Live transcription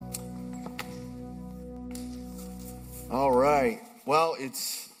All right. Well,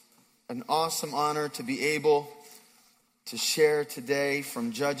 it's an awesome honor to be able to share today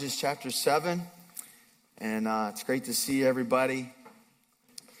from Judges chapter 7. And it's great to see everybody.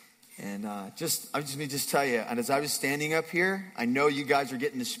 And I just need to tell you, and as I was standing up here, I know you guys are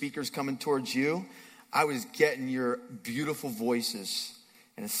getting the speakers coming towards you. I was getting your beautiful voices,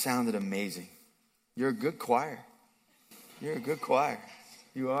 and it sounded amazing. You're a good choir. You're a good choir.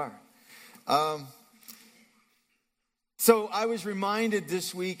 You are. So I was reminded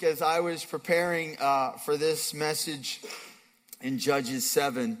this week as I was preparing for this message in Judges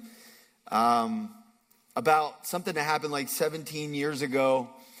 7 about something that happened like 17 years ago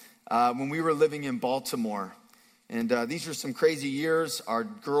when we were living in Baltimore. And these were some crazy years. Our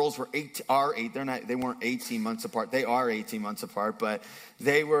girls were they weren't 18 months apart. They are 18 months apart, but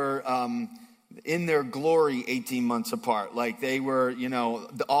they were in their glory 18 months apart. Like they were,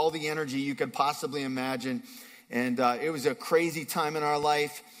 all the energy you could possibly imagine. And it was a crazy time in our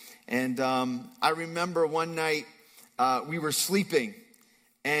life. And I remember one night we were sleeping.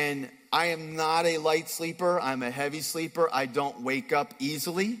 And I am not a light sleeper. I'm a heavy sleeper. I don't wake up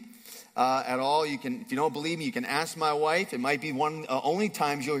easily at all. If you don't believe me, you can ask my wife. It might be one only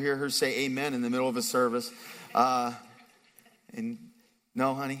times you'll hear her say amen in the middle of a service. And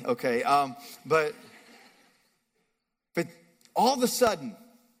no, honey? Okay. But all of a sudden,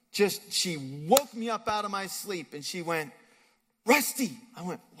 she woke me up out of my sleep and she went, "Rusty." I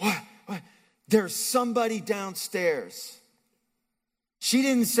went, What? There's somebody downstairs. She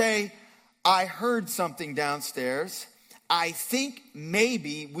didn't say, "I heard something downstairs. I think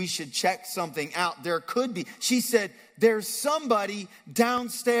maybe we should check something out. There could be." She said, "There's somebody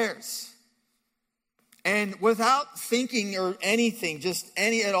downstairs." And without thinking or anything,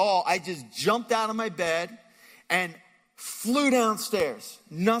 at all, I just jumped out of my bed and flew downstairs.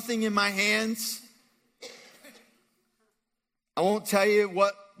 Nothing in my hands. I won't tell you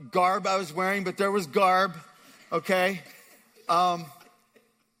what garb I was wearing, but there was garb, okay? And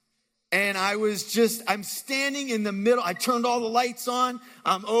I'm standing in the middle. I turned all the lights on.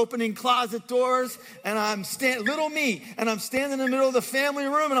 I'm opening closet doors, and little me, and I'm standing in the middle of the family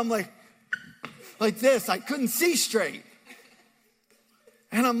room, and I'm like this. I couldn't see straight.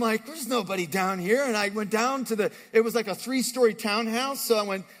 And I'm like, "There's nobody down here." And I went down it was like a 3-story townhouse. So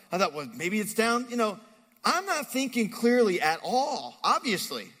I thought, well, maybe it's down. I'm not thinking clearly at all,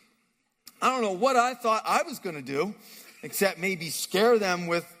 obviously. I don't know what I thought I was going to do, except maybe scare them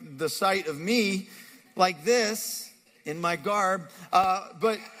with the sight of me like this in my garb.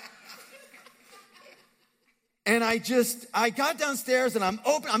 And I got downstairs and I'm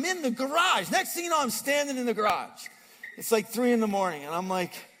in the garage. Next thing you know, I'm standing in the garage. It's like 3 a.m. and I'm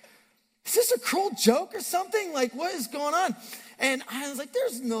like, "Is this a cruel joke or something? Like, what is going on?" And I was like,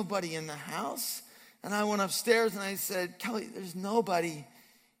 "There's nobody in the house." And I went upstairs and I said, "Kelly, there's nobody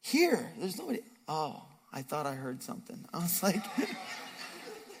here. There's nobody." "Oh, I thought I heard something." I was like,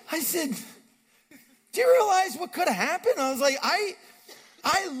 I said, "Do you realize what could have happened?" I was like, I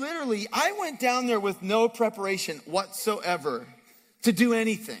went down there with no preparation whatsoever to do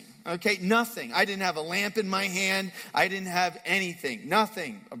anything. Okay, nothing. I didn't have a lamp in my hand. I didn't have anything.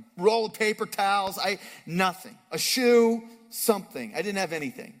 Nothing. A roll of paper towels. Nothing. A shoe. Something. I didn't have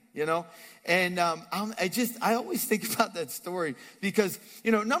anything. And I always think about that story because,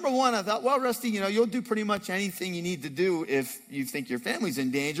 number one, I thought, well, Rusty, you'll do pretty much anything you need to do if you think your family's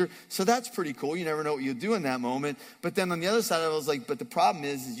in danger. So that's pretty cool. You never know what you'll do in that moment. But then on the other side, I was like, but the problem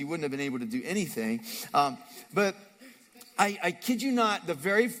is you wouldn't have been able to do anything. But I kid you not,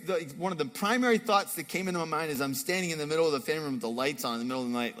 one of the primary thoughts that came into my mind as I'm standing in the middle of the family room with the lights on in the middle of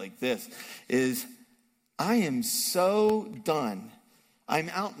the night like this is, I am so done. I'm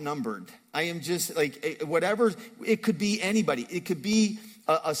outnumbered. I am just like, whatever, it could be anybody. It could be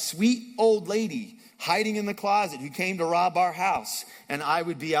a sweet old lady hiding in the closet who came to rob our house, and I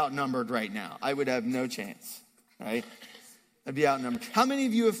would be outnumbered right now. I would have no chance, right? I'd be outnumbered. How many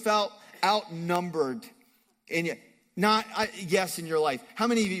of you have felt outnumbered in your in your life? How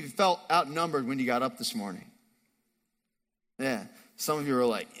many of you felt outnumbered when you got up this morning? Yeah. Some of you are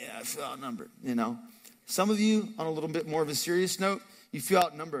like, "Yeah, I feel outnumbered," Some of you, on a little bit more of a serious note, you feel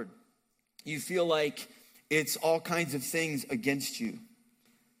outnumbered. You feel like it's all kinds of things against you.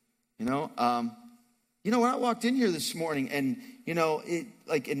 When I walked in here this morning and,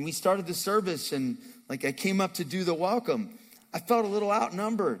 and we started the service and I came up to do the welcome, I felt a little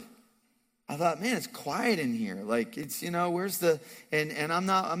outnumbered. I thought, man, it's quiet in here. Like it's, where's the, and I'm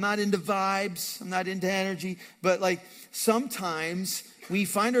not into vibes. I'm not into energy. But sometimes we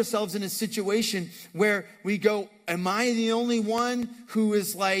find ourselves in a situation where we go, am I the only one who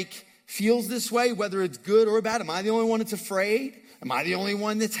is feels this way, whether it's good or bad? Am I the only one that's afraid? Am I the only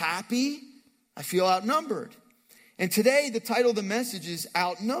one that's happy? I feel outnumbered. And today, the title of the message is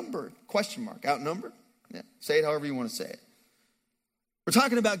Outnumbered. Question mark. Outnumbered? Yeah, say it however you want to say it. We're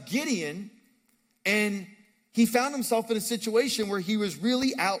talking about Gideon, and he found himself in a situation where he was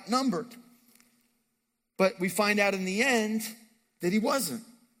really outnumbered. But we find out in the end that he wasn't.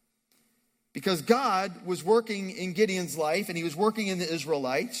 Because God was working in Gideon's life, and he was working in the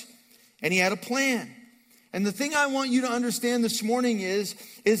Israelites, and he had a plan. And the thing I want you to understand this morning is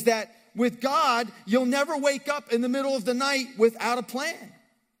that with God, you'll never wake up in the middle of the night without a plan.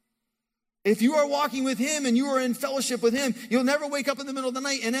 If you are walking with him and you are in fellowship with him, you'll never wake up in the middle of the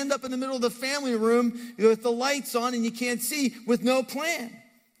night and end up in the middle of the family room with the lights on and you can't see with no plan.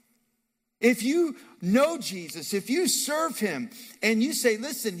 If you know Jesus, if you serve him and you say,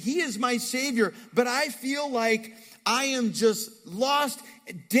 listen, he is my Savior, but I feel like I am just lost,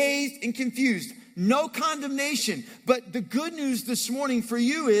 dazed, and confused. No condemnation. But the good news this morning for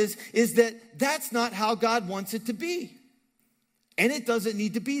you is that that's not how God wants it to be. And it doesn't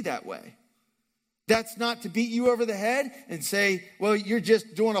need to be that way. That's not to beat you over the head and say, well, you're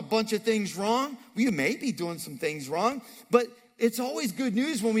just doing a bunch of things wrong. Well, you may be doing some things wrong, but it's always good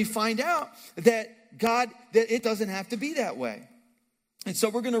news when we find out that that it doesn't have to be that way. And so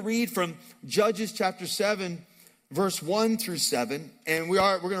we're going to read from Judges chapter 7, verse 1 through 7. And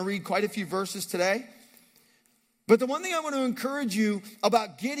we're going to read quite a few verses today. But the one thing I want to encourage you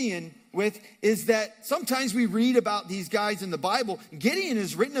about Gideon with is that sometimes we read about these guys in the Bible. Gideon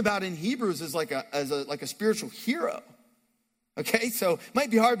is written about in Hebrews as like a spiritual hero. Okay, so it might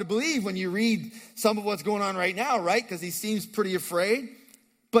be hard to believe when you read some of what's going on right now, right? Because he seems pretty afraid.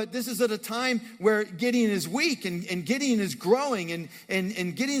 But this is at a time where Gideon is weak and Gideon is growing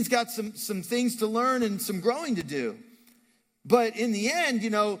and Gideon's got some things to learn and some growing to do. But in the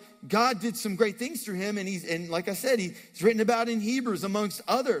end, God did some great things through him. And like I said, he's written about in Hebrews amongst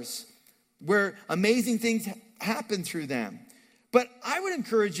others where amazing things happen through them. But I would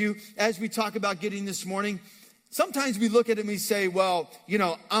encourage you, as we talk about Gideon this morning, sometimes we look at him and we say, well,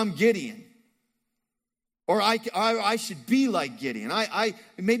 I'm Gideon. Or I should be like Gideon.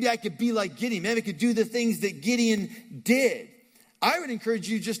 Maybe I could be like Gideon. Maybe I could do the things that Gideon did. I would encourage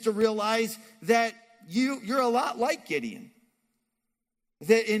you just to realize that you're a lot like Gideon.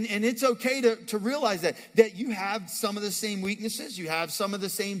 And it's okay to realize that you have some of the same weaknesses. You have some of the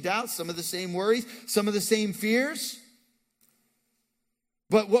same doubts, some of the same worries, some of the same fears.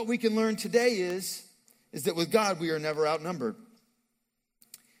 But what we can learn today is that with God, we are never outnumbered.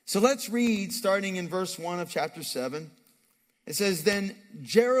 So let's read, starting in verse 1 of chapter 7. It says, then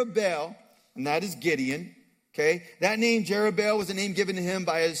Jerubbaal, and that is Gideon, okay? That name, Jerubbaal, was a name given to him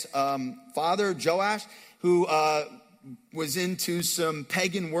by his father, Joash, who was into some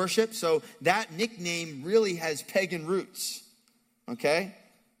pagan worship. So that nickname really has pagan roots, okay?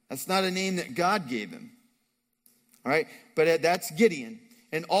 That's not a name that God gave him, all right? But that's Gideon.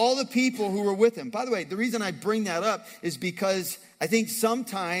 And all the people who were with him. By the way, the reason I bring that up is because I think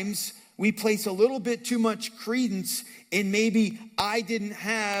sometimes we place a little bit too much credence in maybe I didn't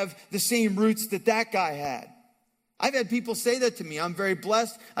have the same roots that guy had. I've had people say that to me. I'm very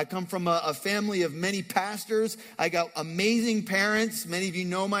blessed. I come from a family of many pastors. I got amazing parents. Many of you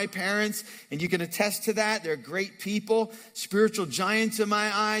know my parents, and you can attest to that. They're great people, spiritual giants in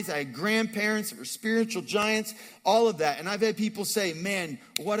my eyes. I had grandparents that were spiritual giants, all of that. And I've had people say, man,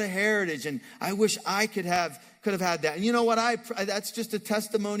 what a heritage, and I wish I could have had that. And you know what? That's just a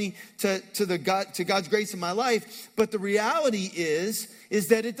testimony to God's grace in my life. But the reality is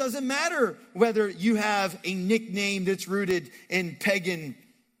that it doesn't matter whether you have a nickname that's rooted in pagan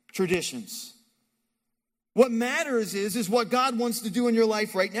traditions. What matters is what God wants to do in your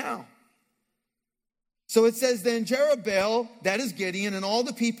life right now. So it says, then Jerubbaal, that is Gideon, and all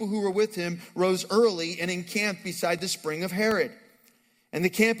the people who were with him rose early and encamped beside the spring of Harod. And the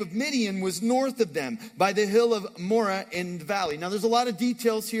camp of Midian was north of them by the hill of Moreh in the valley. Now, there's a lot of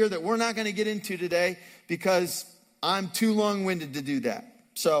details here that we're not going to get into today because I'm too long-winded to do that.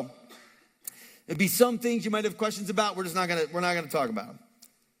 So there'd be some things you might have questions about. We're not going to talk about them.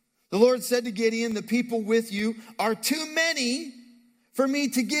 The Lord said to Gideon, the people with you are too many for me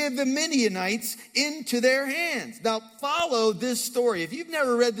to give the Midianites into their hands. Now, follow this story. If you've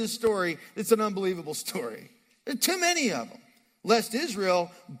never read this story, it's an unbelievable story. There are too many of them. Lest Israel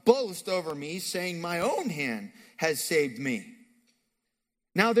boast over me, saying, my own hand has saved me.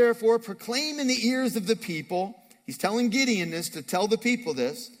 Now therefore proclaim in the ears of the people, he's telling Gideon this to tell the people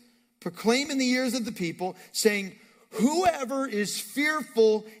this, proclaim in the ears of the people, saying, whoever is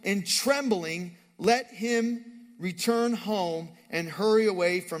fearful and trembling, let him return home and hurry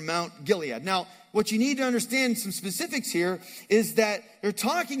away from Mount Gilead. Now, what you need to understand, some specifics here, is that they're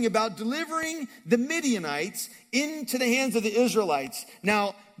talking about delivering the Midianites into the hands of the Israelites.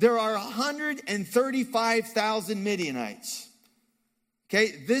 Now, there are 135,000 Midianites.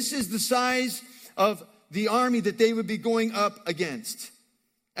 Okay, this is the size of the army that they would be going up against.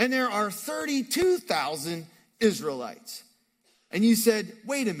 And there are 32,000 Israelites. And you said,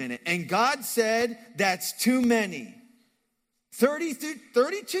 wait a minute. And God said, that's too many.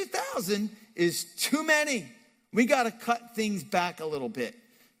 32,000 is too many. We got to cut things back a little bit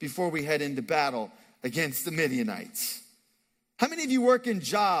before we head into battle against the Midianites. How many of you work in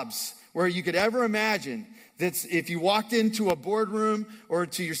jobs where you could ever imagine that if you walked into a boardroom or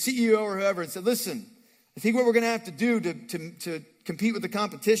to your CEO or whoever and said, listen, I think what we're going to have to do to compete with the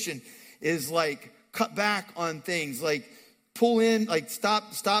competition is like cut back on things, like pull in, like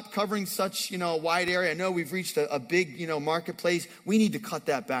stop covering such, a wide area. I know we've reached a big, marketplace. We need to cut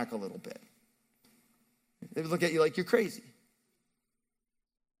that back a little bit. They would look at you like you're crazy.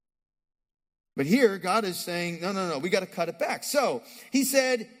 But here, God is saying, no, we got to cut it back. So he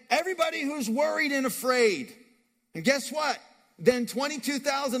said, everybody who's worried and afraid. And guess what? Then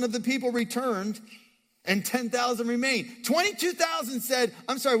 22,000 of the people returned and 10,000 remained. 22,000 said,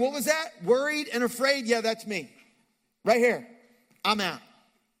 I'm sorry, what was that? Worried and afraid? Yeah, that's me. Right here. I'm out.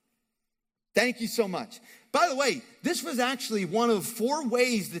 Thank you so much. By the way, this was actually one of 4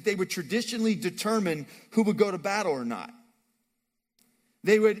 ways that they would traditionally determine who would go to battle or not.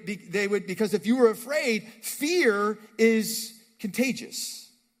 They would, because if you were afraid, fear is contagious,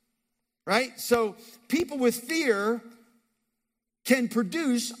 right? So people with fear can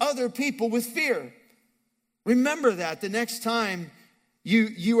produce other people with fear. Remember that the next time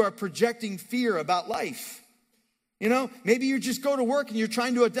you are projecting fear about life. Maybe you just go to work and you're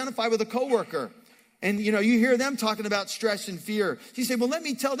trying to identify with a coworker. And, you hear them talking about stress and fear. So you say, well, let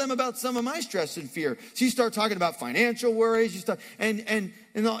me tell them about some of my stress and fear. So you start talking about financial worries. You're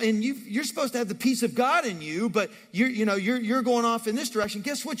supposed to have the peace of God in you, but you're going off in this direction.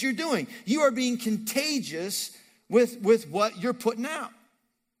 Guess what you're doing? You are being contagious with what you're putting out.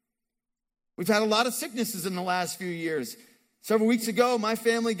 We've had a lot of sicknesses in the last few years. Several weeks ago, my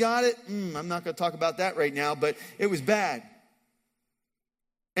family got it. I'm not going to talk about that right now, but it was bad.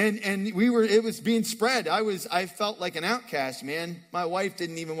 And it was being spread. I felt like an outcast, man. My wife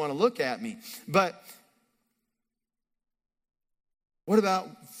didn't even want to look at me. But what about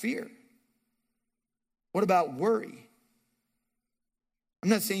fear? What about worry? I'm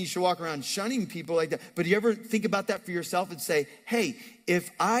not saying you should walk around shunning people like that, but do you ever think about that for yourself and say, hey,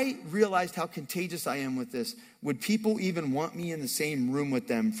 if I realized how contagious I am with this, would people even want me in the same room with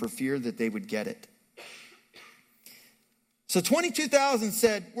them for fear that they would get it? So 22,000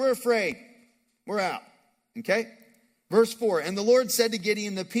 said, we're afraid. We're out. Okay? Verse 4, and the Lord said to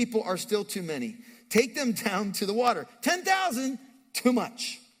Gideon, the people are still too many. Take them down to the water. 10,000, too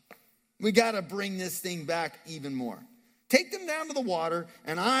much. We got to bring this thing back even more. Take them down to the water,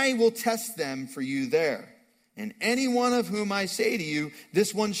 and I will test them for you there. And any one of whom I say to you,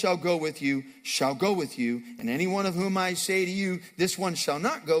 this one shall go with you, shall go with you. And any one of whom I say to you, this one shall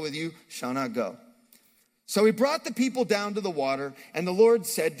not go with you, shall not go. So he brought the people down to the water, and the Lord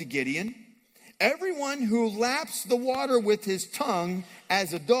said to Gideon, everyone who laps the water with his tongue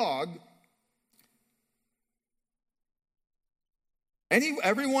as a dog,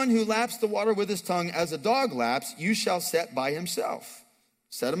 everyone who laps the water with his tongue as a dog laps, you shall set by himself.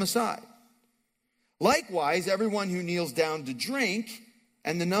 Set him aside. Likewise, everyone who kneels down to drink,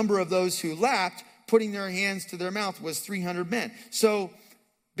 and the number of those who lapped, putting their hands to their mouth, was 300 men. So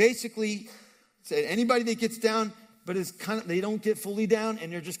basically, said anybody that gets down, but is they don't get fully down,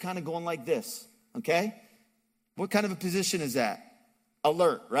 and they're just kind of going like this. Okay? What kind of a position is that?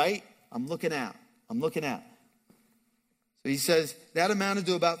 Alert, right? I'm looking out. So he says that amounted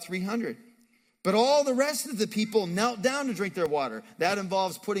to about 300. But all the rest of the people knelt down to drink their water. That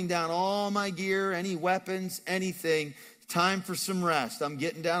involves putting down all my gear, any weapons, anything. Time for some rest. I'm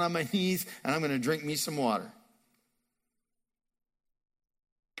getting down on my knees and I'm going to drink me some water.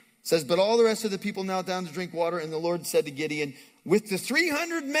 It says, but all the rest of the people knelt down to drink water. And the Lord said to Gideon, with the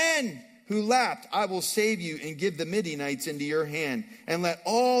 300 men who lapped, I will save you and give the Midianites into your hand. And let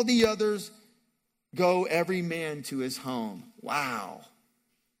all the others go every man to his home. Wow.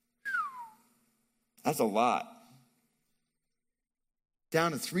 That's a lot.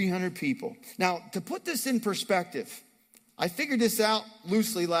 Down to 300 people. Now, to put this in perspective, I figured this out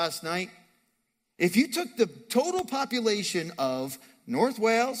loosely last night. If you took the total population of North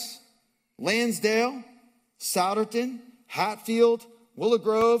Wales, Lansdale, Souderton, Hatfield, Willow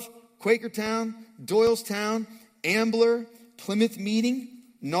Grove, Quakertown, Doylestown, Ambler, Plymouth Meeting,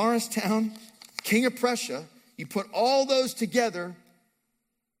 Norristown, King of Prussia. You put all those together.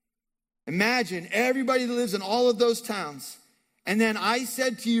 Imagine everybody that lives in all of those towns. And then I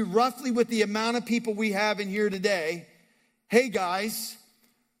said to you, roughly with the amount of people we have in here today, hey guys,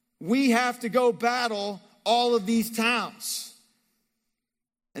 we have to go battle all of these towns.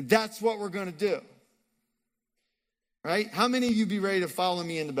 And that's what we're going to do. Right? How many of you be ready to follow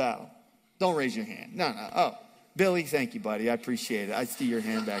me into battle? Don't raise your hand. No. Oh, Billy, thank you, buddy. I appreciate it. I see your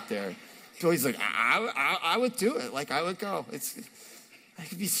hand back there. Billy's like, I would do it. Like, I would go. It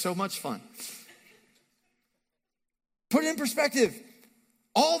could be so much fun. Put it in perspective.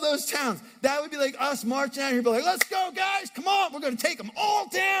 All those towns, that would be like us marching out here, be like, let's go, guys. Come on. We're going to take them all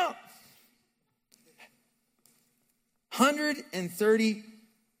down.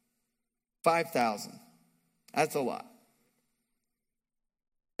 135,000. That's a lot.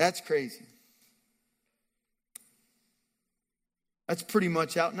 That's crazy. That's pretty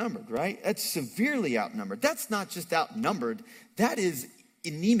much outnumbered, right? That's severely outnumbered. That's not just outnumbered. That is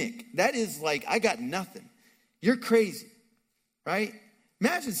anemic. That is like, I got nothing. You're crazy, right?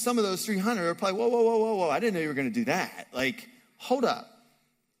 Imagine some of those 300 are probably, whoa. I didn't know you were going to do that. Like, hold up.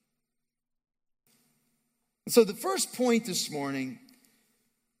 So the first point this morning,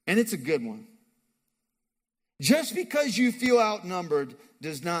 and it's a good one. Just because you feel outnumbered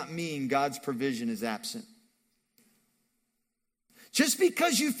does not mean God's provision is absent. Just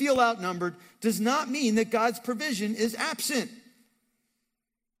because you feel outnumbered does not mean that God's provision is absent.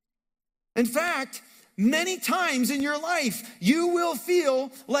 In fact, many times in your life, you will feel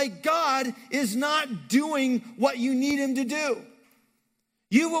like God is not doing what you need him to do.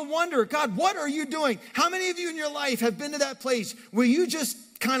 You will wonder, God, what are you doing? How many of you in your life have been to that place where you just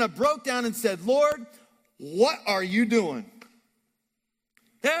kind of broke down and said, Lord, what are you doing?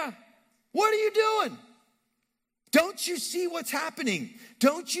 Yeah, what are you doing? Don't you see what's happening?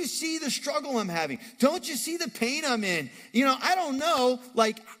 Don't you see the struggle I'm having? Don't you see the pain I'm in? You know, I don't know,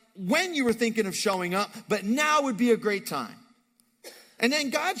 like, when you were thinking of showing up, but now would be a great time. And then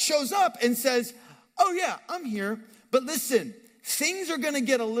God shows up and says, oh yeah, I'm here. But listen, things are going to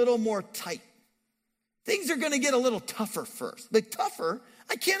get a little more tight. Things are going to get a little tougher first. But tougher,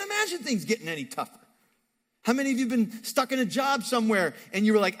 I can't imagine things getting any tougher. How many of you have been stuck in a job somewhere and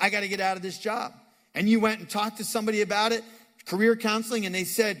you were like, I got to get out of this job? And you went and talked to somebody about it, career counseling, and they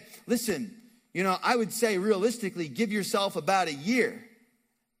said, listen, you know, I would say realistically, give yourself about a year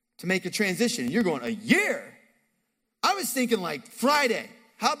to make a transition. And you're going, a year? I was thinking like Friday.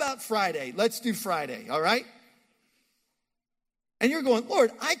 How about Friday? Let's do Friday, all right? And you're going,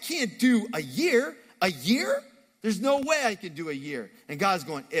 Lord, I can't do a year. A year? There's no way I can do a year. And God's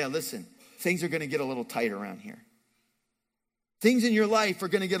going, yeah, listen, things are going to get a little tight around here. Things in your life are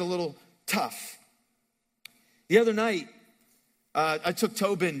going to get a little tough. The other night, I took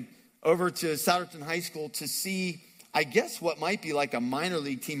Tobin over to Souderton High School to see, I guess, what might be like a minor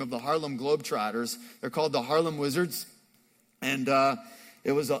league team of the Harlem Globetrotters. They're called the Harlem Wizards. And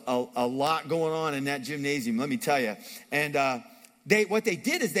it was a lot going on in that gymnasium, let me tell you. And what they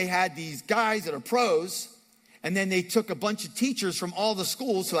did is they had these guys that are pros, and then they took a bunch of teachers from all the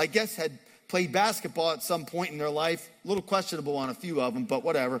schools who I guess had played basketball at some point in their life. A little questionable on a few of them, but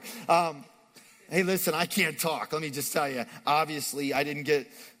whatever. Hey, listen, I can't talk. Let me just tell you. Obviously, I didn't get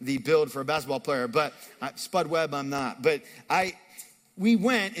the build for a basketball player, but Spud Webb, I'm not. But we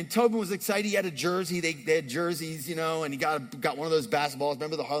went, and Tobin was excited. He had a jersey. They had jerseys, you know, and he got one of those basketballs.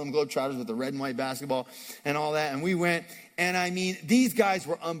 Remember the Harlem Globetrotters with the red and white basketball and all that? And we went, and I mean, these guys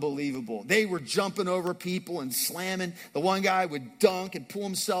were unbelievable. They were jumping over people and slamming. The one guy would dunk and pull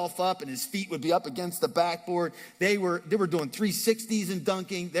himself up, and his feet would be up against the backboard. They were doing 360s and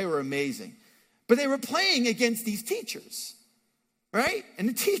dunking. They were amazing. But they were playing against these teachers, right? And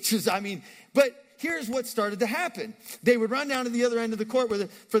the teachers, but here's what started to happen. They would run down to the other end of the court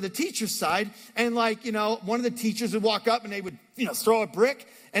for the teacher's side, and one of the teachers would walk up and they would, throw a brick,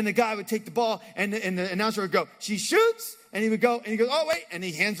 and the guy would take the ball, and the announcer would go, she shoots, and he would go, and he goes, oh, wait, and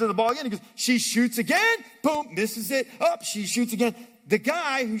he hands her the ball again. He goes, she shoots again, boom, misses it, up, she shoots again. The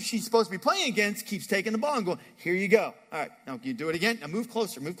guy who she's supposed to be playing against keeps taking the ball and going, here you go. All right, now can you do it again? Now move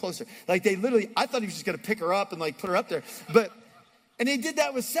closer, move closer. Like they literally, I thought he was just going to pick her up and put her up there. And they did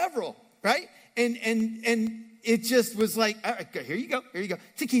that with several, right? And it just was like, all right, here you go,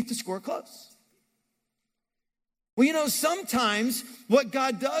 to keep the score close. Well, sometimes what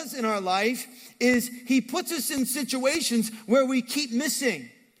God does in our life is he puts us in situations where we keep missing,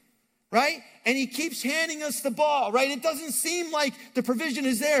 right? And he keeps handing us the ball, right? It doesn't seem like the provision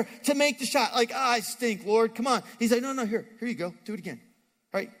is there to make the shot. Like, I stink, Lord, come on. He's like, no, here you go. Do it again.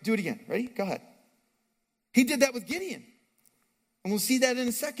 All right, do it again. Ready? Go ahead. He did that with Gideon. And we'll see that in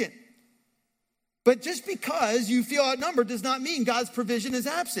a second. But just because you feel outnumbered does not mean God's provision is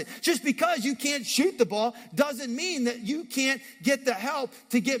absent. Just because you can't shoot the ball doesn't mean that you can't get the help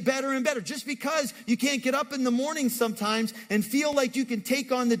to get better and better. Just because you can't get up in the morning sometimes and feel like you can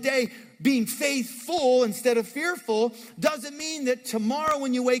take on the day being faithful instead of fearful doesn't mean that tomorrow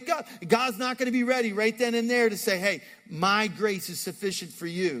when you wake up, God's not going to be ready right then and there to say, hey, my grace is sufficient for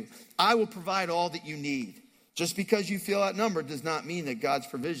you. I will provide all that you need. Just because you feel outnumbered does not mean that God's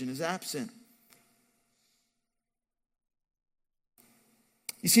provision is absent.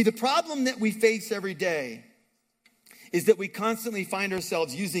 You see, the problem that we face every day is that we constantly find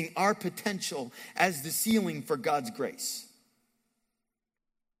ourselves using our potential as the ceiling for God's grace.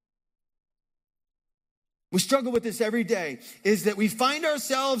 We struggle with this every day, is that we find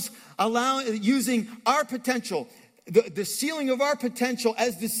ourselves using our potential, the ceiling of our potential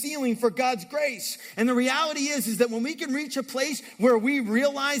as the ceiling for God's grace. And the reality is that when we can reach a place where we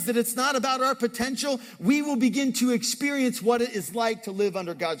realize that it's not about our potential, we will begin to experience what it is like to live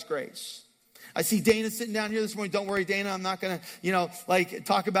under God's grace. I see Dana sitting down here this morning. Don't worry, Dana, I'm not going to,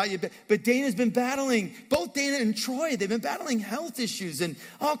 talk about you. But Dana's been battling, both Dana and Troy, they've been battling health issues and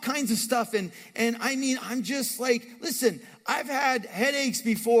all kinds of stuff. And I mean, I'm just like, listen, I've had headaches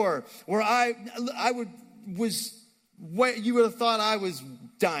before where you would have thought I was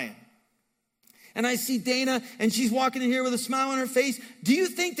dying. And I see Dana, and she's walking in here with a smile on her face. Do you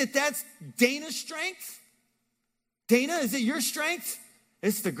think that that's Dana's strength? Dana, is it your strength?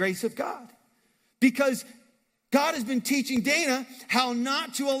 It's the grace of God. Because God has been teaching Dana how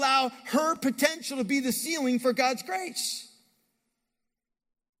not to allow her potential to be the ceiling for God's grace.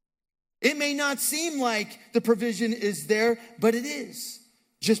 It may not seem like the provision is there, but it is,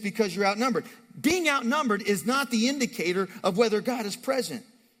 just because you're outnumbered. Being outnumbered is not the indicator of whether God is present.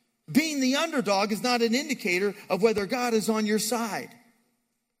 Being the underdog is not an indicator of whether God is on your side.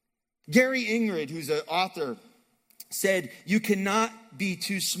 Gary Ingrid, who's an author, said, you cannot be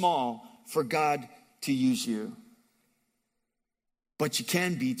too small for God to use you, but you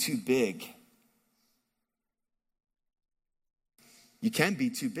can be too big. You can be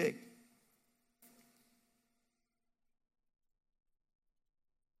too big.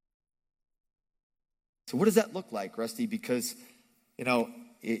 So what does that look like, Rusty? Because,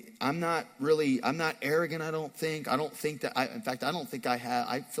 I'm not arrogant, I don't think that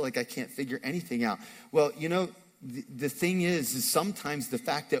I feel like I can't figure anything out. Well, the thing is sometimes the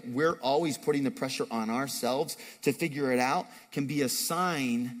fact that we're always putting the pressure on ourselves to figure it out can be a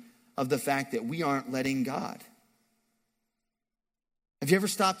sign of the fact that we aren't letting God. Have you ever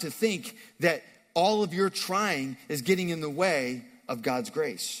stopped to think that all of your trying is getting in the way of God's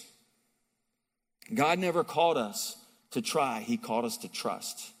grace? God never called us to try. He called us to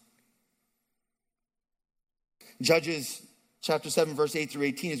trust. Judges chapter 7, verse 8 through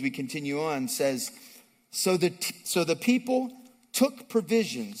 18, as we continue on, says, So the people took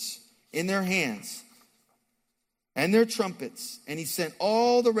provisions in their hands and their trumpets, and he sent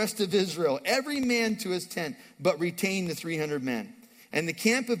all the rest of Israel, every man to his tent, but retained the 300 men. And the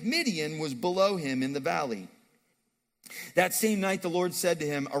camp of Midian was below him in the valley. That same night the Lord said to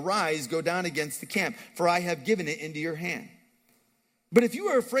him, Arise, go down against the camp, for I have given it into your hand. But if you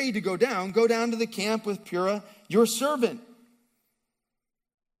are afraid to go down to the camp with Purah, your servant.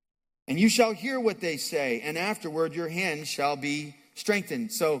 And you shall hear what they say, and afterward your hand shall be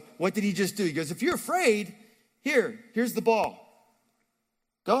strengthened. So what did he just do? He goes, if you're afraid, here's the ball.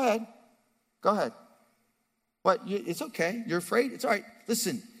 Go ahead. What? It's okay. You're afraid? It's all right.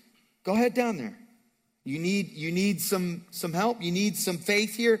 Listen, go ahead down there. You need some help. You need some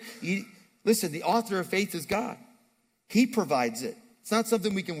faith here. Listen, the author of faith is God. He provides it. It's not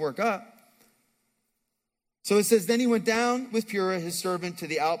something we can work up. So it says, then he went down with Purah, his servant, to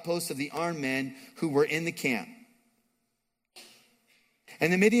the outposts of the armed men who were in the camp.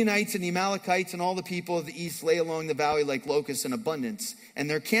 And the Midianites and the Amalekites and all the people of the east lay along the valley like locusts in abundance, and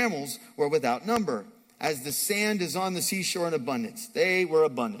their camels were without number, as the sand is on the seashore in abundance. They were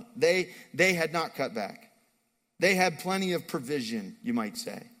abundant. They had not cut back. They had plenty of provision, you might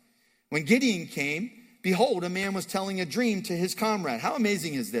say. When Gideon came, behold, a man was telling a dream to his comrade. How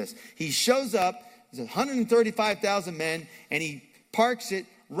amazing is this? He shows up, there's 135,000 men, and he parks it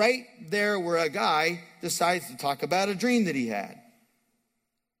right there where a guy decides to talk about a dream that he had.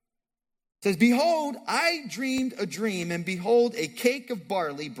 It says, behold, I dreamed a dream, and behold, a cake of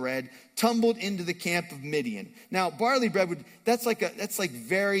barley bread tumbled into the camp of Midian. Now, barley bread that's like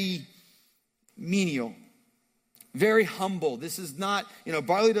very menial, very humble. This is not,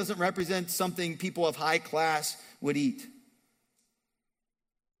 barley doesn't represent something people of high class would eat.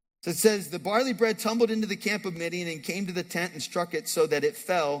 So it says, the barley bread tumbled into the camp of Midian and came to the tent and struck it so that it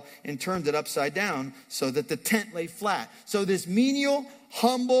fell and turned it upside down so that the tent lay flat. So this menial,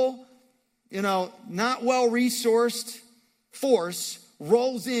 humble, not well-resourced force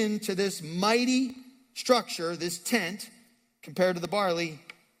rolls into this mighty structure, this tent, compared to the barley,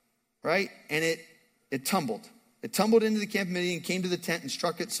 right? And it tumbled. It tumbled into the camp of Midian, came to the tent and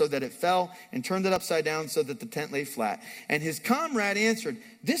struck it so that it fell and turned it upside down so that the tent lay flat. And his comrade answered,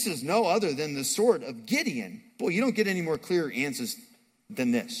 this is no other than the sword of Gideon. Boy, you don't get any more clear answers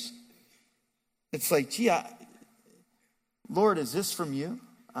than this. It's like, gee, Lord, is this from you?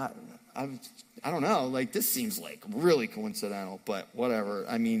 I don't know. Like, this seems like really coincidental, but whatever.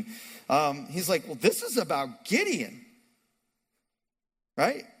 I mean, he's like, well, this is about Gideon,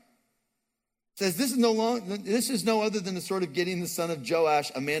 right? Says this is no other than the sword of Gideon, the son of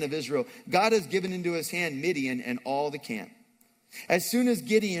Joash, a man of Israel. God has given into his hand Midian and all the camp. As soon as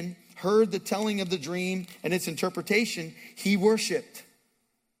Gideon heard the telling of the dream and its interpretation, he worshiped.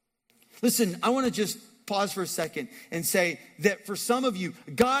 Listen, I want to just pause for a second and say that for some of you,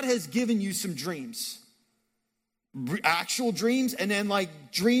 God has given you some dreams. Actual dreams, and then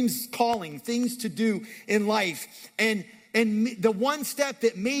like dreams calling, things to do in life. And the one step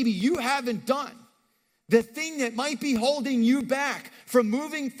that maybe you haven't done, the thing that might be holding you back from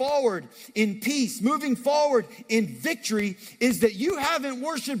moving forward in peace, moving forward in victory, is that you haven't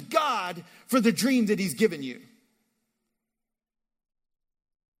worshiped God for the dream that he's given you.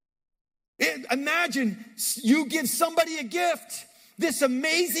 Imagine you give somebody a gift, this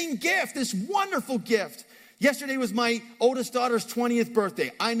amazing gift, this wonderful gift. Yesterday was my oldest daughter's 20th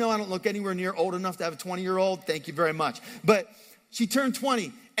birthday. I know I don't look anywhere near old enough to have a 20-year-old. Thank you very much. But she turned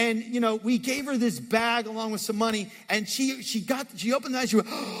 20. And, we gave her this bag along with some money. And she opened the eyes. She went,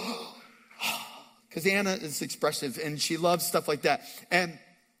 because Anna is expressive and she loves stuff like that.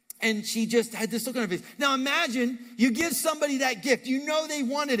 And she just had this look on her face. Now imagine you give somebody that gift. You know they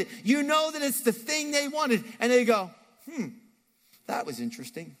wanted it. You know that it's the thing they wanted. And they go, that was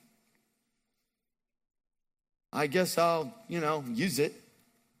interesting. I guess I'll, use it.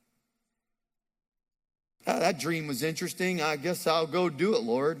 That dream was interesting. I guess I'll go do it,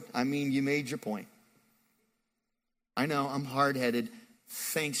 Lord. I mean, you made your point. I know, I'm hard-headed.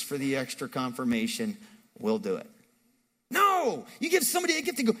 Thanks for the extra confirmation. We'll do it. No, you give somebody a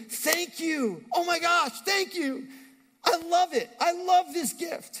gift and go, thank you. Oh my gosh, thank you. I love it. I love this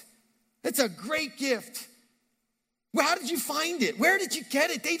gift. It's a great gift. Well, how did you find it? Where did you get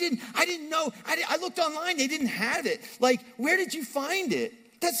it? I didn't know. I looked online. They didn't have it. Like, where did you find it?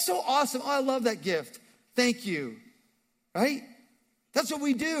 That's so awesome. Oh, I love that gift. Thank you. Right? That's what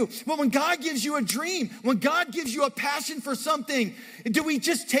we do. But when God gives you a dream, when God gives you a passion for something, do we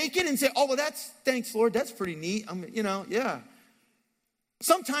just take it and say, oh, well, thanks, Lord. That's pretty neat. Yeah.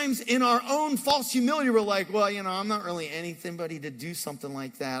 Sometimes in our own false humility, we're like, well, I'm not really anybody to do something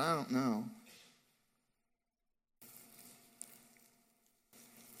like that. I don't know.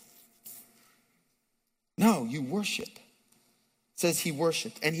 No, you worship. It says he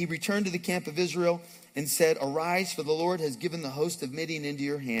worshiped. And he returned to the camp of Israel and said, arise, for the Lord has given the host of Midian into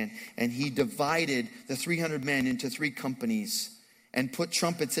your hand. And he divided the 300 men into 3 companies and put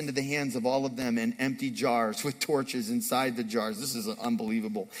trumpets into the hands of all of them and empty jars with torches inside the jars. This is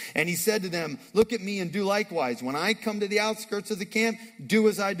unbelievable. And he said to them, look at me and do likewise. When I come to the outskirts of the camp, do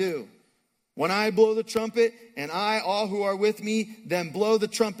as I do. When I blow the trumpet, and all who are with me, then blow the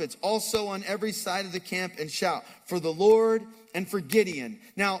trumpets also on every side of the camp and shout, for the Lord and for Gideon.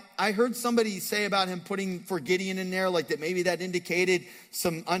 Now, I heard somebody say about him putting for Gideon in there, like that maybe that indicated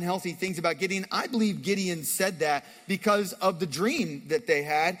some unhealthy things about Gideon. I believe Gideon said that because of the dream that they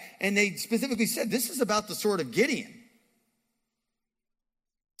had, and they specifically said, this is about the sword of Gideon.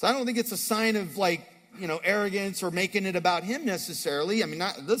 So I don't think it's a sign of arrogance or making it about him necessarily. I mean,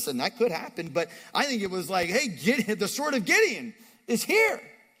 listen, that could happen, but I think it was like, hey, Gideon, the sword of Gideon is here.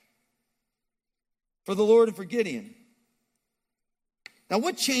 For the Lord and for Gideon. Now,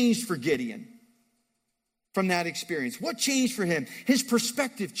 what changed for Gideon from that experience? What changed for him? His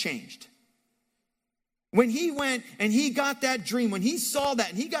perspective changed. When he went and he got that dream, when he saw that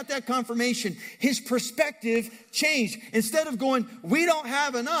and he got that confirmation, his perspective changed. Instead of going, we don't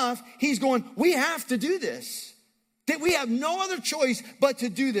have enough, he's going, we have to do this. That we have no other choice but to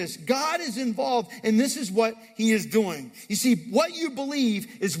do this. God is involved, and this is what he is doing. You see, what you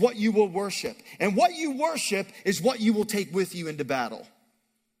believe is what you will worship. And what you worship is what you will take with you into battle.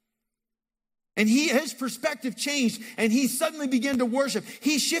 And his perspective changed, and he suddenly began to worship.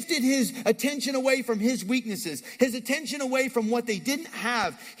 He shifted his attention away from his weaknesses, his attention away from what they didn't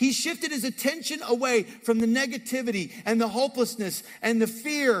have. He shifted his attention away from the negativity and the hopelessness and the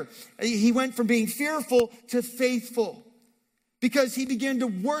fear. He went from being fearful to faithful because he began to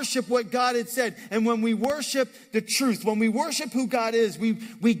worship what God had said. And when we worship the truth, when we worship who God is, we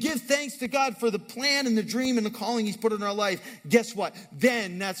give thanks to God for the plan and the dream and the calling he's put in our life. Guess what?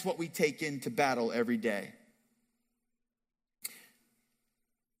 Then that's what we take into battle every day.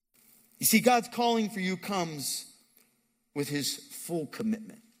 You see, God's calling for you comes with his full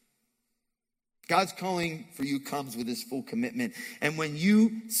commitment. God's calling for you comes with his full commitment. And when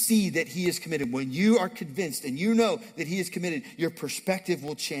you see that he is committed, when you are convinced and you know that he is committed, your perspective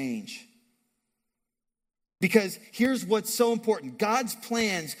will change. Because here's what's so important. God's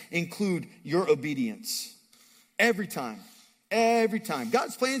plans include your obedience. Every time. Every time.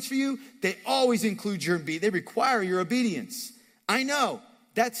 God's plans for you, they always include your obedience. They require your obedience. I know.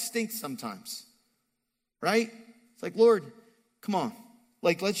 That stinks sometimes. Right? It's like, Lord, come on.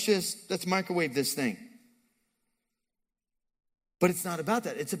 Like, let's microwave this thing. But it's not about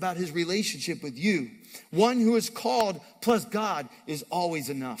that. It's about his relationship with you. One who is called plus God is always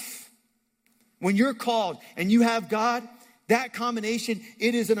enough. When you're called and you have God, that combination,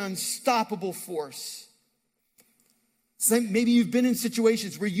 it is an unstoppable force. So maybe you've been in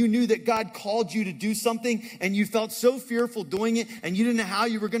situations where you knew that God called you to do something and you felt so fearful doing it and you didn't know how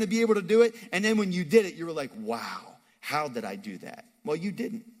you were going to be able to do it. And then when you did it, you were like, wow, how did I do that? Well, you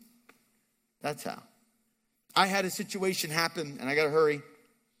didn't. That's how. I had a situation happen, and I got to hurry.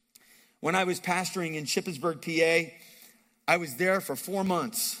 When I was pastoring in Shippensburg, PA, I was there for 4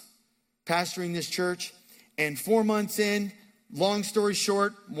 months, pastoring this church. And 4 months in, long story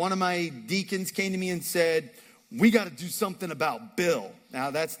short, one of my deacons came to me and said, we got to do something about Bill. Now,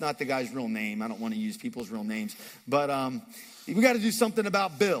 that's not the guy's real name. I don't want to use people's real names. But we got to do something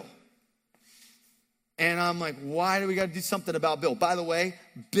about Bill. And I'm like, why do we got to do something about Bill? By the way,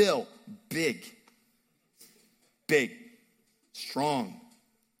 Bill, big, strong.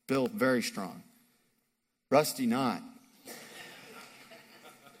 Bill, very strong. Rusty, not.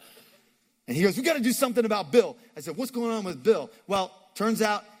 And he goes, we got to do something about Bill. I said, what's going on with Bill? Well, turns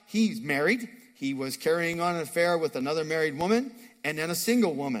out he's married. He was carrying on an affair with another married woman and then a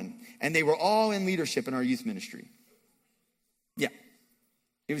single woman. And they were all in leadership in our youth ministry. Yeah,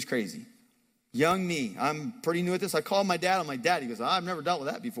 it was crazy. Young me, I'm pretty new at this. I called my dad. I'm like, Dad. He goes, I've never dealt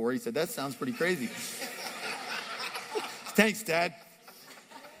with that before. He said, that sounds pretty crazy. Thanks, Dad.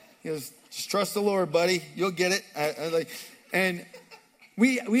 He goes, just trust the Lord, buddy. You'll get it. And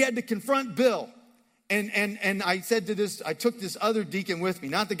we had to confront Bill. And I said to this, I took this other deacon with me.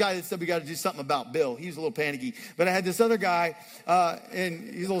 Not the guy that said we got to do something about Bill. He was a little panicky. But I had this other guy,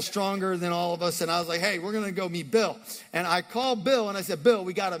 and he's a little stronger than all of us. And I was like, hey, we're going to go meet Bill. And I called Bill, and I said, Bill,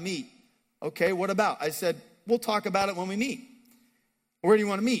 we got to meet. Okay, what about? I said, we'll talk about it when we meet. Where do you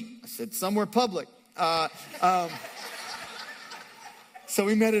want to meet? I said, somewhere public. So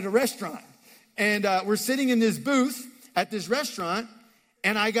we met at a restaurant. And we're sitting in this booth at this restaurant.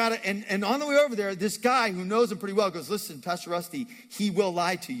 And and on the way over there, this guy who knows him pretty well goes, listen, Pastor Rusty, he will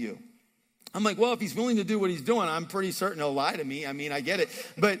lie to you. I'm like, well, if he's willing to do what he's doing, I'm pretty certain he'll lie to me. I mean, I get it.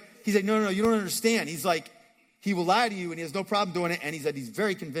 But he's like, no, you don't understand. He's like, he will lie to you and he has no problem doing it. And he said, he's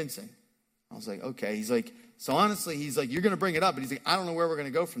very convincing. I was like, okay. He's like, so honestly, he's like, you're going to bring it up. But he's like, I don't know where we're going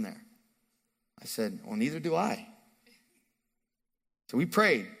to go from there. I said, well, neither do I. So we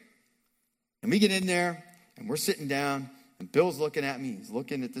prayed. And we get in there and we're sitting down. And Bill's looking at me. He's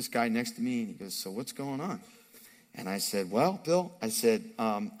looking at this guy next to me. And he goes, so what's going on? And I said, well, Bill, I said,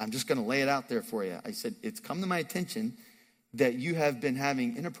 I'm just going to lay it out there for you. I said, it's come to my attention that you have been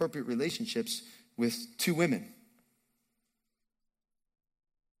having inappropriate relationships with 2 women.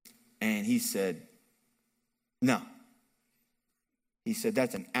 And he said, no. He said,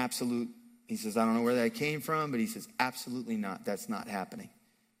 that's an absolute, he says, I don't know where that came from, but he says, absolutely not. That's not happening.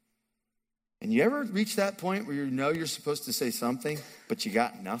 And you ever reach that point where you know you're supposed to say something, but you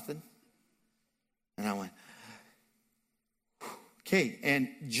got nothing? And I went, okay. And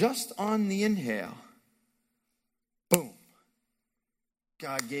just on the inhale, boom,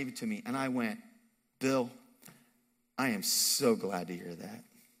 God gave it to me. And I went, Bill, I am so glad to hear that.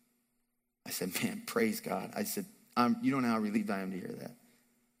 I said, man, praise God. I said, you don't know how relieved I am to hear that.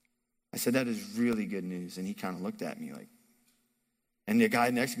 I said, that is really good news. And he kind of looked at me like, and the guy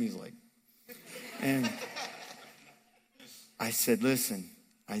next to me was like, and I said, listen,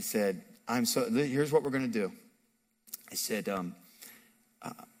 I said, here's what we're going to do. I said,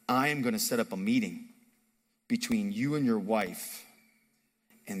 I am going to set up a meeting between you and your wife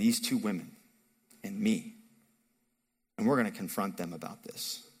and these 2 women. and me. And we're going to confront them about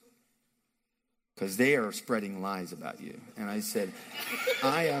this. Because they are spreading lies about you. And I said,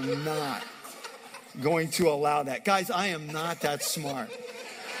 I am not going to allow that. Guys, I am not that smart.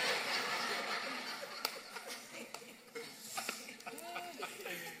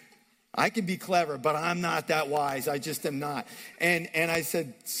 I can be clever, but I'm not that wise. I just am not. And I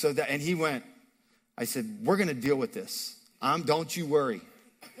said, and he went, I said, we're going to deal with this. Don't you worry.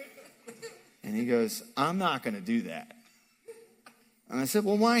 And he goes, I'm not going to do that. And I said,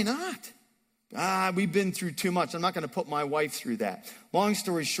 well, why not? We've been through too much. I'm not going to put my wife through that. Long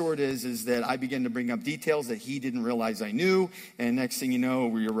story short is that I began to bring up details that he didn't realize I knew. And next thing you know,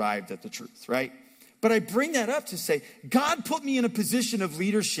 we arrived at the truth, right? But I bring that up to say, God put me in a position of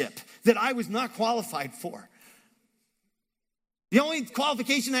leadership that I was not qualified for. The only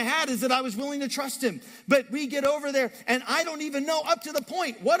qualification I had is that I was willing to trust him. But we get over there, and I don't even know up to the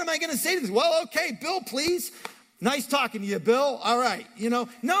point. What am I going to say to this? Well, okay, Bill, please. Nice talking to you, Bill. All right.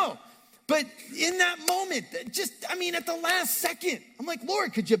 No. But in that moment, at the last second, I'm like,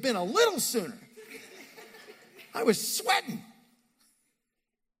 Lord, could you have been a little sooner? I was sweating.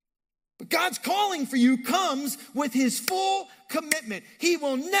 But God's calling for you comes with his full commitment. He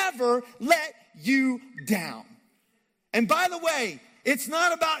will never let you down. And by the way, it's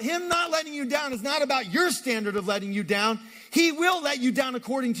not about him not letting you down. It's not about your standard of letting you down. He will let you down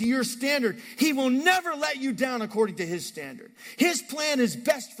according to your standard. He will never let you down according to his standard. His plan is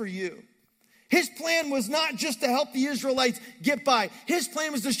best for you. His plan was not just to help the Israelites get by. His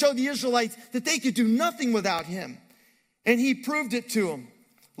plan was to show the Israelites that they could do nothing without him. And he proved it to them.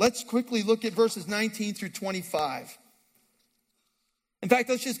 Let's quickly look at verses 19 through 25. In fact,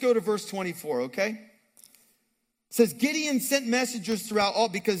 let's just go to verse 24, okay? It says, Gideon sent messengers throughout all,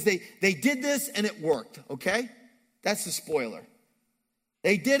 because they did this and it worked, okay? That's the spoiler.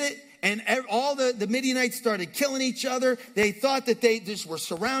 They did it, and all the Midianites started killing each other. They thought that they just were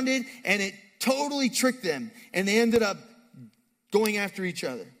surrounded, and it totally tricked them, and they ended up going after each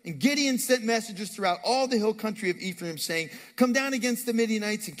other. And Gideon sent messengers throughout all the hill country of Ephraim, saying, come down against the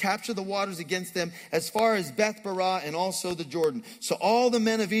Midianites and capture the waters against them as far as Beth-barah and also the Jordan. So all the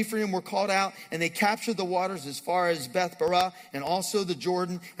men of Ephraim were called out, and they captured the waters as far as Beth-barah and also the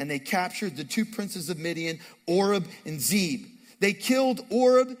Jordan, and they captured the two princes of Midian, Oreb and Zeb. They killed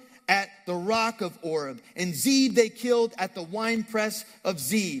Oreb at the rock of Oreb, and Zeb they killed at the winepress of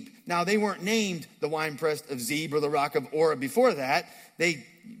Zeb. Now, they weren't named the winepress of Zeb or the rock of Oreb before that. They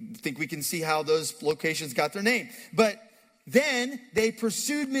think we can see how those locations got their name. But then they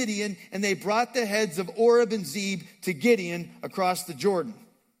pursued Midian, and they brought the heads of Oreb and Zeb to Gideon across the Jordan.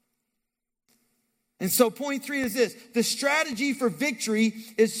 And so point 3 is this. The strategy for victory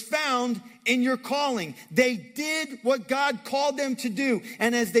is found in your calling. They did what God called them to do.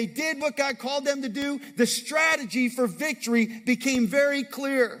 And as they did what God called them to do, the strategy for victory became very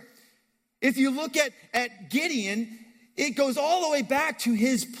clear. If you look at Gideon, it goes all the way back to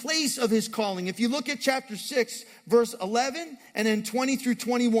his place of his calling. If you look at chapter 6, verse 11, and then 20 through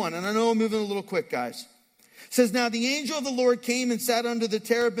 21. And I know I'm moving a little quick, guys. It says, now the angel of the Lord came and sat under the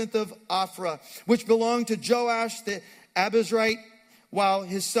terebinth of Ophrah, which belonged to Joash the Abizrite, while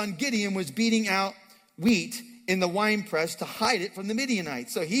his son Gideon was beating out wheat in the winepress to hide it from the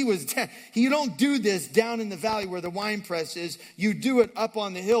Midianites. So you don't do this down in the valley where the winepress is. You do it up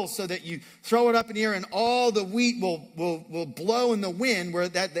on the hill so that you throw it up in the air and all the wheat will blow in the wind where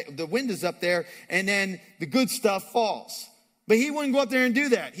the wind is up there, and then the good stuff falls. But he wouldn't go up there and do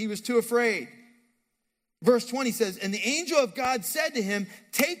that. He was too afraid. Verse 20 says, and the angel of God said to him,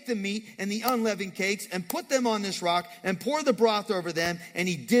 take the meat and the unleavened cakes and put them on this rock and pour the broth over them. And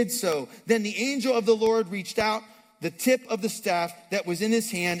he did so. Then the angel of the Lord reached out the tip of the staff that was in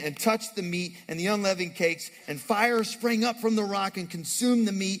his hand and touched the meat and the unleavened cakes. And fire sprang up from the rock and consumed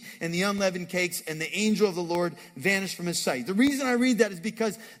the meat and the unleavened cakes. And the angel of the Lord vanished from his sight. The reason I read that is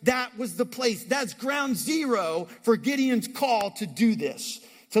because that was the place. That's ground zero for Gideon's call to do this,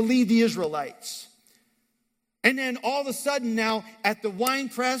 to lead the Israelites. And then all of a sudden now at the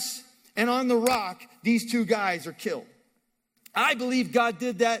winepress and on the rock, these two guys are killed. I believe God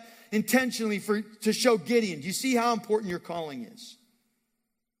did that intentionally to show Gideon. Do you see how important your calling is?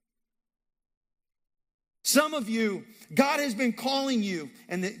 Some of you, God has been calling you,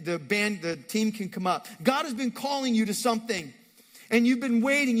 and the team can come up. God has been calling you to something. And you've been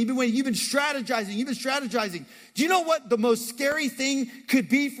waiting, you've been strategizing. Do you know what the most scary thing could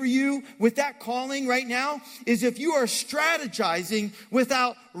be for you with that calling right now? Is if you are strategizing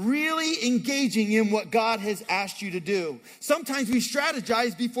without really engaging in what God has asked you to do. Sometimes we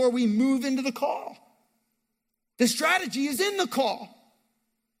strategize before we move into the call. The strategy is in the call.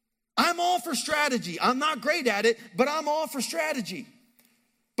 I'm all for strategy. I'm not great at it, but I'm all for strategy.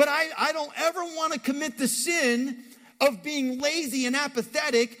 But I don't ever want to commit the sin of being lazy and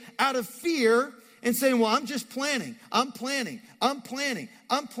apathetic out of fear and saying, well, I'm just planning. I'm planning.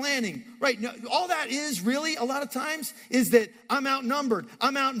 Right. No, all that is really a lot of times is that I'm outnumbered.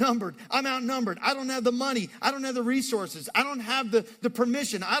 I don't have the money. I don't have the resources. I don't have the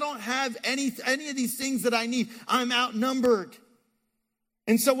permission. I don't have any of these things that I need. I'm outnumbered.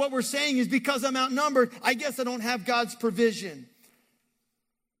 And so what we're saying is because I'm outnumbered, I guess I don't have God's provision.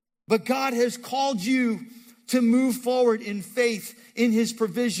 But God has called you to move forward in faith in his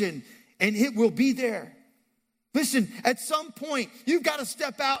provision, and it will be there. Listen, at some point, you've got to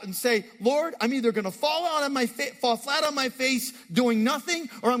step out and say, Lord, I'm either going to fall flat on my face doing nothing,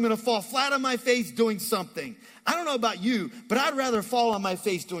 or I'm going to fall flat on my face doing something. I don't know about you, but I'd rather fall on my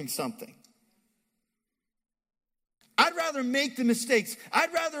face doing something. I'd rather make the mistakes.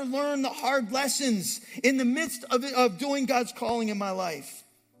 I'd rather learn the hard lessons in the midst of doing God's calling in my life.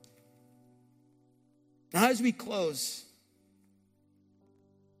 Now, as we close,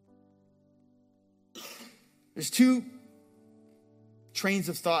 there's two trains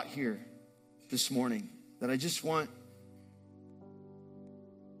of thought here this morning that I just want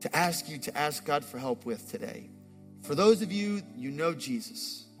to ask you to ask God for help with today. For those of you, you know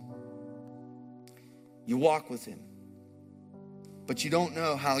Jesus. You walk with him. But you don't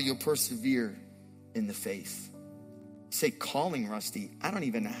know how you'll persevere in the faith. You say, calling, Rusty, I don't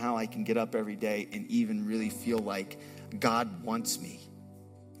even know how I can get up every day and even really feel like God wants me,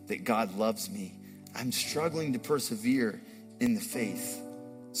 that God loves me. I'm struggling to persevere in the faith.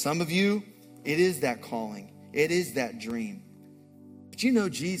 Some of you, it is that calling. It is that dream. But you know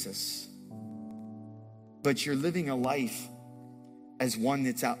Jesus. But you're living a life as one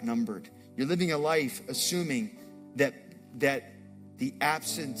that's outnumbered. You're living a life assuming that the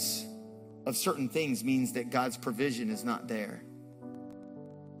absence of certain things means that God's provision is not there.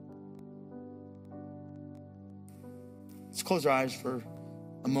 Let's close our eyes for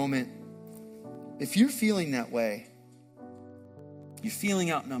a moment. If you're feeling that way, you're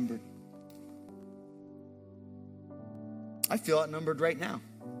feeling outnumbered. I feel outnumbered right now.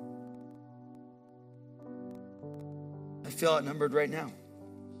 I feel outnumbered right now.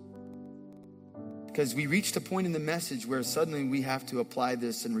 Because we reached a point in the message where suddenly we have to apply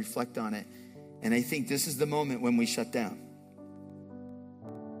this and reflect on it. And I think this is the moment when we shut down.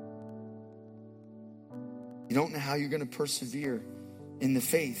 You don't know how you're going to persevere in the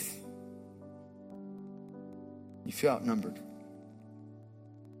faith. You feel outnumbered.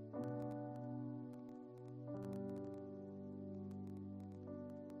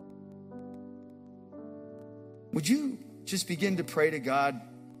 Would you just begin to pray to God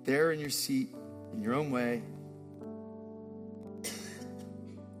there in your seat, in your own way?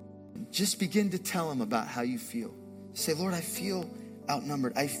 And just begin to tell him about how you feel. Say, Lord, I feel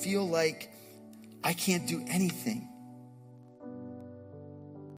outnumbered. I feel like I can't do anything.